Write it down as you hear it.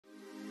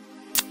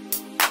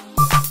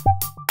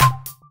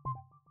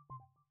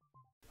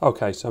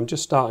Okay, so I'm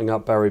just starting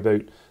up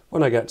Berryboot.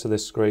 When I get to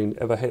this screen,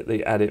 if I hit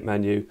the edit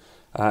menu,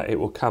 it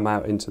will come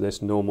out into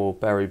this normal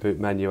Berryboot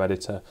menu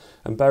editor.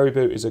 And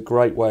Berryboot is a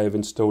great way of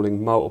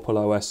installing multiple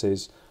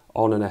OSs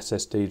on an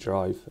SSD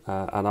drive,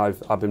 and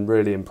I've been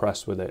really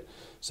impressed with it.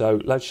 So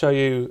let's show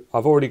you,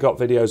 I've already got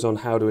videos on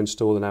how to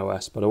install an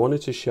OS, but I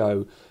wanted to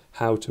show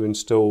how to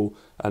install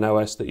an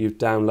OS that you've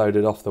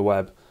downloaded off the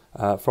web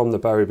from the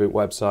Berryboot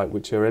website,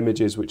 which are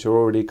images which are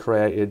already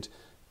created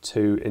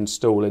to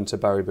install into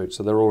Berryboot,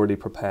 so they're already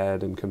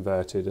prepared and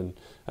converted and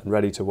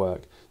ready to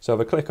work. So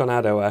if I click on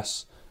Add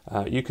OS,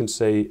 you can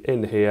see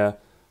in here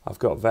I've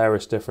got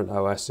various different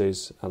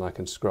OSs, and I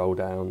can scroll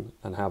down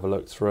and have a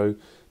look through.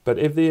 But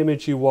if the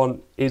image you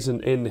want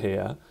isn't in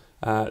here,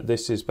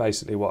 this is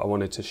basically what I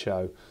wanted to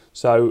show.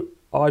 So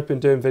I've been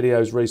doing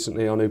videos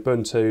recently on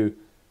Ubuntu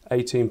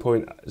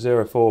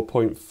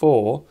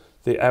 18.04.4,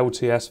 the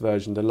LTS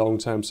version, the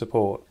long-term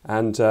support,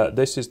 and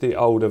this is the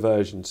older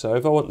version. So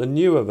if I want the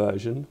newer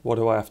version, what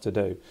do I have to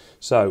do?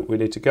 So we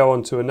need to go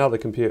onto another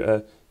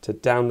computer to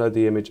download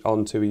the image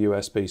onto a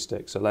USB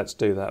stick. So let's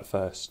do that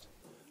first.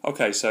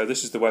 Okay, so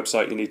this is the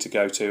website you need to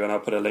go to, and I'll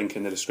put a link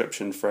in the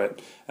description for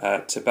it,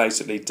 to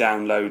basically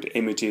download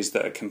images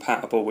that are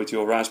compatible with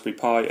your Raspberry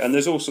Pi. And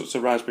there's all sorts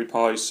of Raspberry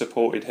Pis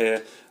supported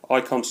here.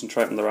 I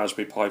concentrate on the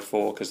Raspberry Pi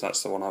 4 because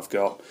that's the one I've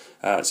got.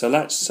 So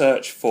let's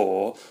search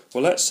for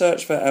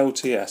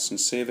LTS and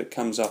see if it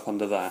comes up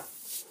under that.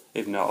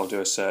 If not, I'll do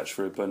a search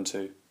for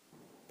Ubuntu.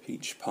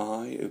 Peach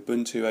Pi,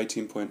 Ubuntu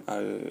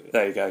 18.0,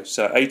 there you go.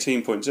 So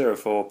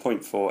 18.04.4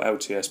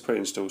 LTS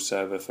pre-installed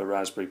server for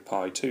Raspberry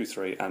Pi 2,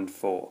 3 and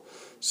 4.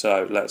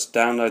 So let's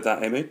download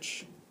that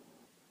image.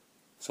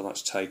 So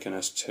that's taken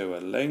us to a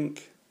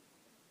link.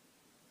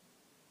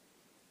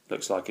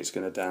 Looks like it's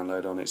going to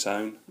download on its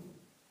own.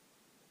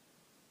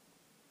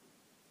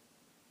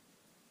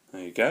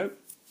 There you go.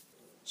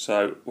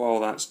 So while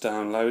that's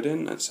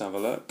downloading, let's have a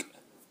look.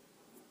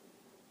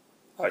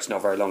 Oh, it's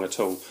not very long at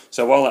all.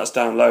 So while that's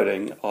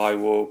downloading, I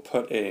will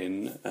put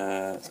in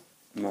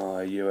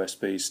my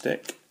USB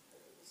stick,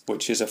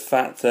 which is a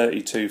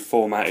FAT32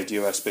 formatted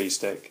USB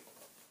stick.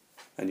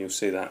 And you'll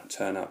see that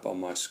turn up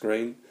on my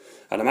screen.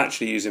 And I'm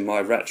actually using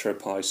my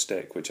RetroPie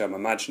stick, which I'm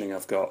imagining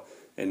I've got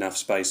enough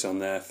space on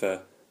there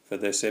for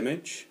this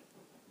image.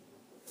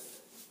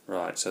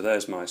 Right, so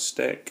there's my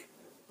stick.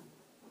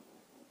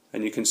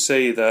 And you can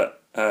see that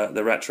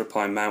the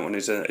RetroPie mount one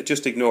is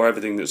just ignore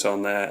everything that's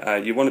on there.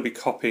 You want to be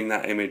copying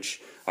that image,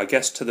 I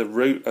guess, to the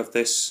root of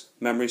this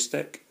memory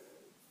stick.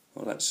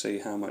 Well, let's see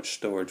how much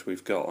storage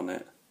we've got on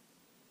it.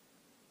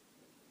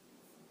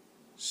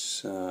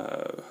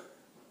 So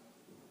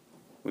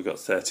we've got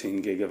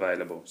 13 gig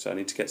available. So I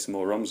need to get some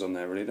more ROMs on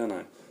there, really, don't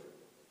I?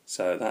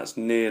 So that's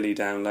nearly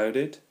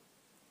downloaded.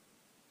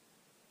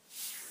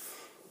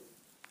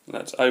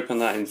 Let's open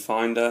that in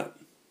Finder.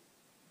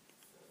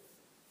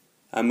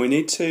 And we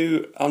need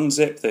to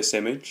unzip this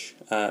image.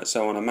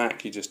 So on a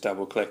Mac, you just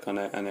double click on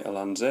it and it'll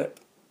unzip.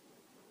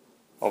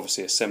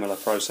 Obviously a similar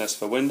process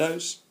for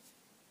Windows.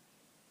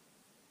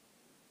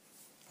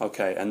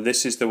 Okay, and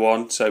this is the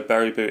one, so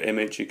Berryboot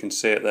image, you can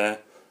see it there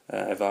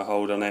if I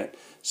hold on it.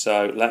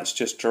 So let's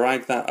just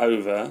drag that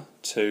over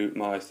to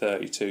my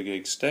 32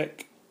 gig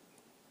stick.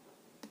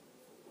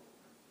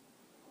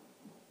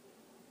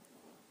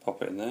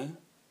 Pop it in there.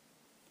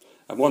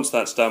 And once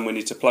that's done, we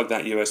need to plug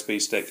that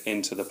USB stick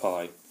into the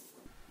Pi.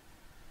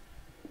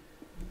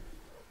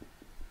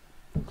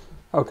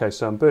 Okay,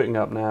 so I'm booting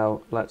up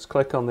now. Let's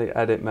click on the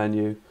edit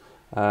menu.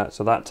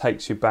 So that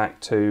takes you back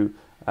to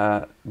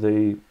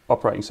the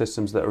operating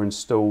systems that are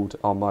installed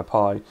on my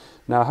Pi.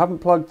 Now I haven't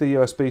plugged the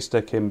USB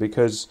stick in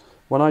because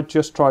when I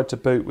just tried to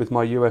boot with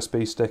my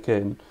USB stick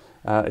in,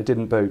 it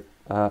didn't boot.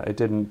 It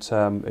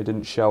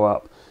didn't show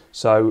up.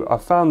 So I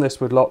found this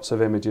with lots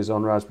of images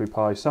on Raspberry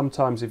Pi.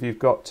 Sometimes if you've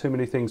got too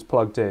many things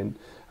plugged in,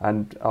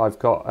 and I've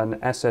got an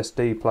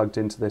SSD plugged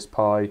into this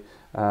Pi,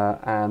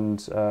 and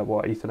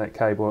Ethernet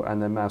cable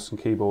and then mouse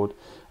and keyboard,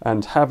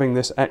 and having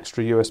this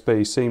extra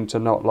USB seemed to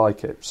not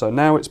like it. So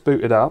now it's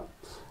booted up,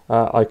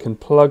 I can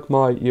plug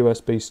my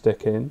USB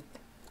stick in.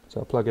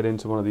 So I'll plug it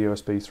into one of the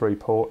USB 3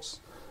 ports,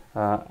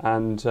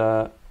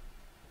 and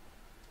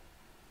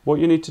what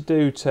you need to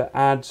do to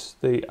add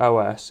the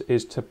OS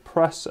is to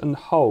press and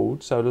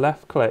hold, so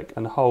left click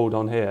and hold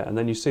on here, and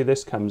then you see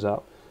this comes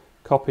up,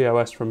 copy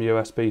OS from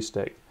USB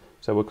stick.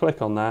 So we'll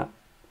click on that,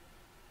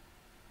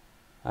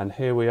 and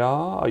here we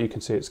are. Oh, you can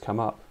see it's come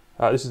up.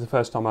 This is the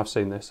first time I've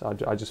seen this.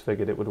 I just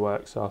figured it would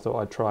work, so I thought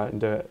I'd try it and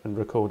do it and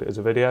record it as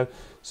a video.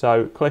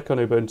 So click on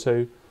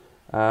Ubuntu,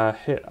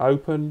 hit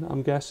open,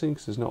 I'm guessing,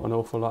 because there's not an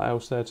awful lot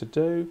else there to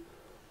do.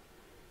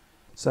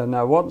 So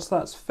now once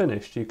that's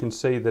finished, you can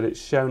see that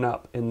it's shown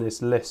up in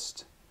this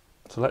list.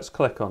 So let's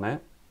click on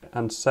it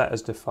and set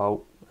as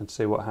default and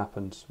see what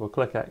happens. We'll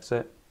click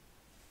exit.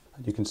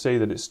 You can see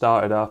that it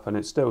started up and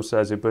it still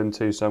says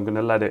Ubuntu, so I'm going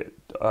to let it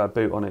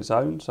boot on its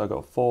own. So I've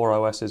got 4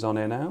 OSs on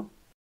here now.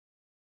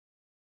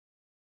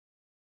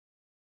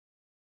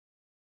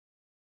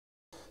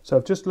 So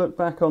I've just looked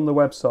back on the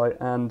website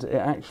and it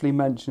actually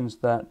mentions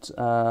that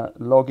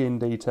login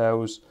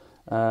details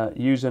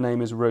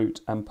Username is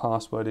root and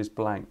password is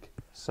blank.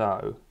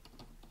 So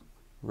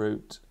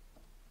root.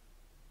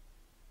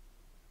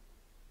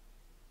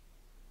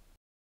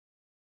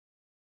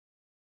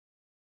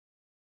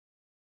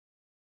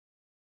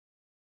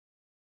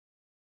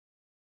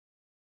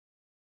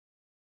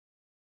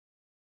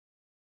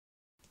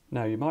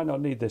 Now you might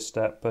not need this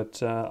step,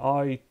 but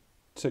I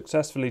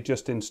successfully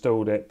just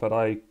installed it, but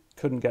I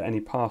couldn't get any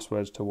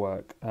passwords to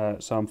work.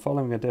 So I'm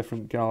following a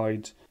different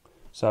guide.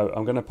 So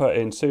I'm going to put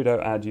in sudo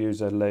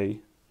adduser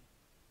Lee.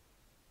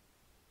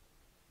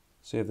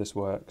 See if this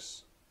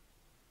works.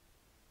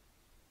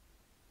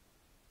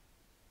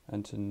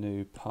 Enter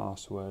new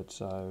password,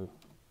 so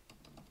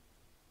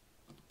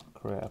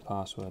create a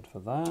password for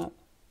that.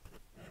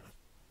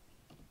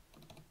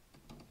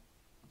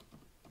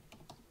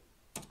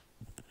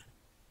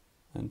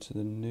 Enter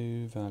the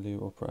new value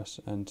or press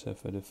enter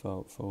for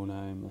default full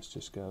name. Let's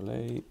just go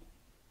Lee.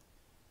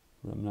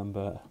 Room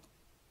number,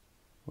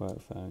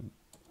 work phone,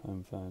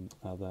 home phone,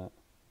 other.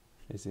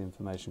 Is the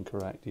information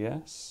correct?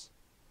 Yes.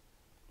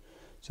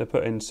 So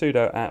put in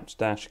sudo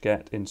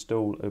apt-get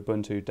install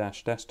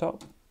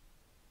ubuntu-desktop.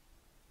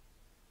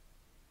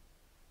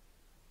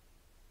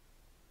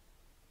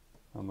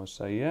 And we'll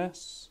say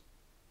yes.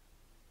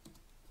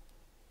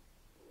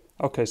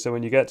 Okay, so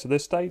when you get to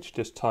this stage,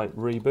 just type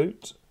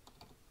reboot.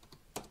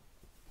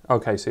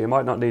 Okay, so you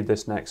might not need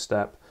this next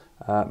step.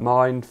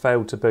 Mine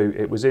failed to boot.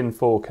 It was in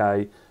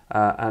 4K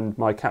and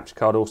my capture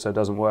card also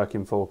doesn't work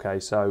in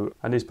 4K. So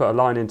I need to put a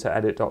line into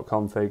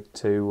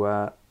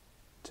edit.config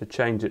to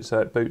change it so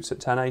it boots at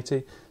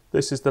 1080.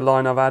 This is the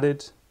line I've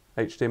added,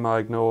 HDMI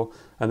ignore,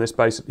 and this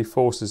basically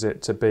forces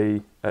it to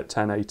be at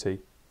 1080.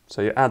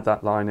 So you add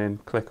that line in,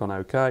 click on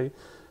OK.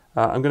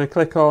 I'm going to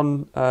click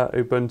on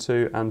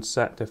Ubuntu and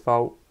set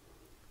default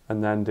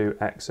and then do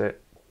exit.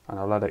 And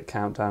I'll let it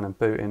count down and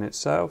boot in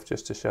itself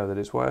just to show that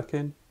it's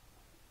working.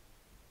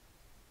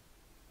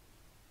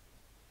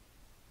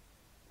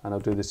 And I'll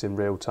do this in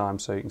real time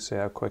so you can see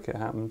how quick it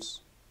happens.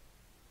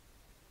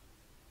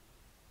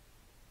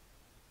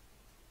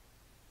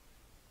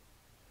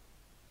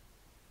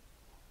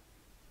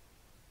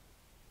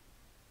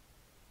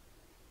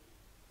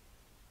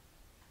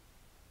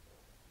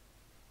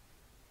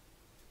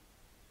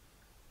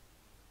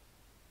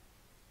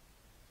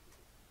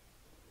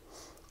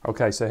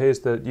 Okay, so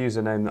here's the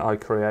username that I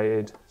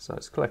created. So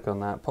let's click on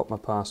that, pop my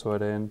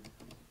password in.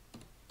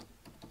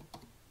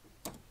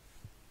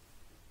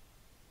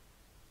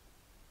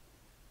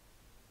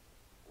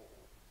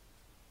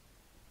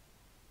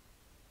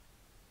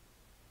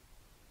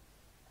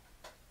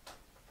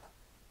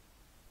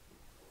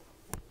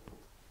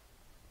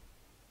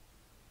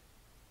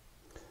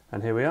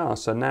 And here we are.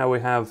 So now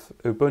we have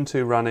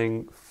Ubuntu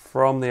running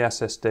from the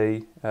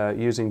SSD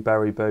using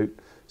Berryboot.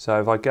 So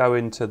if I go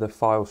into the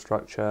file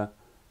structure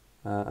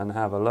and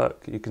have a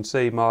look, you can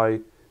see my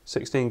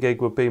 16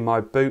 gig would be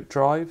my boot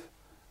drive,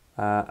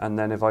 and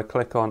then if I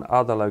click on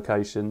other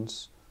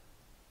locations,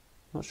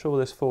 not sure what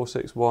this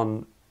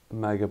 461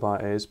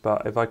 megabyte is,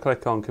 but if I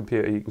click on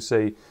computer you can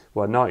see,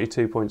 well,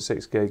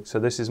 92.6 gig, so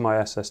this is my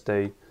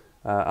SSD,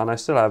 and I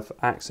still have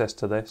access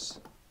to this.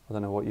 I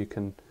don't know what you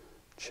can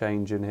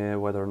change in here,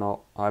 whether or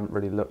not, I haven't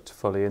really looked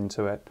fully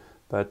into it,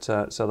 but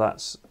so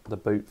that's the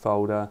boot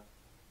folder,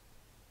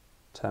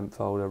 temp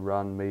folder,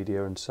 run,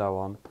 media and so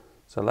on.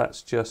 So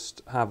let's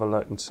just have a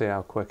look and see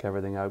how quick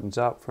everything opens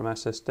up from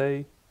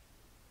SSD.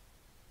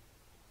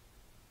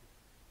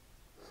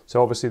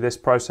 So obviously this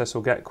process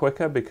will get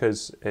quicker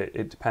because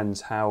it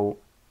depends how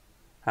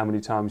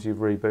many times you've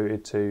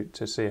rebooted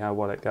to see how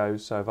well it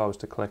goes. So if I was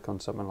to click on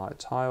something like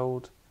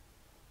tiled,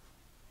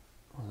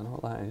 I don't know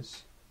what that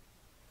is.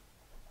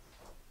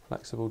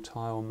 Flexible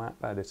tile map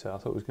editor. I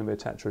thought it was going to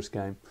be a Tetris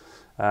game.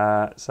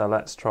 So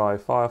let's try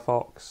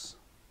Firefox.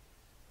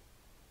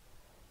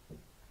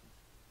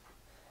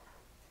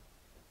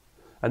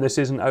 And this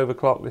isn't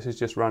overclocked, this is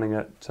just running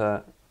at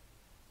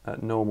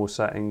normal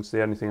settings.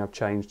 The only thing I've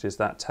changed is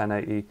that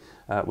 1080,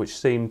 which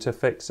seemed to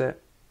fix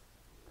it.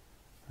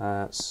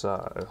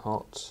 So,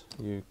 hot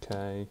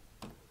UK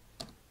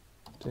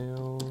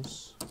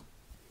deals.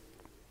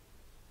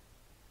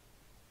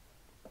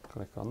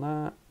 Click on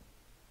that.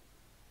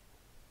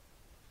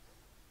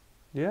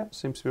 Yeah,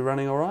 seems to be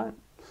running all right.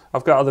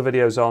 I've got other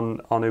videos on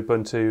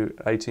Ubuntu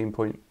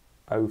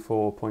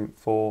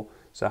 18.04.4.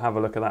 So have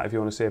a look at that if you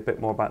want to see a bit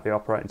more about the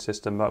operating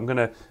system. But I'm going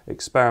to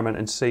experiment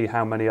and see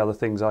how many other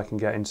things I can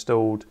get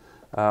installed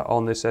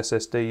on this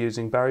SSD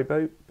using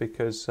Berryboot,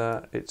 because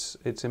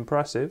it's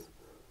impressive.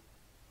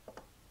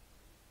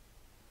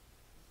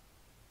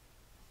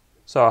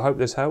 So I hope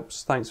this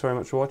helps. Thanks very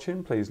much for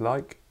watching. Please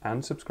like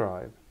and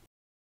subscribe.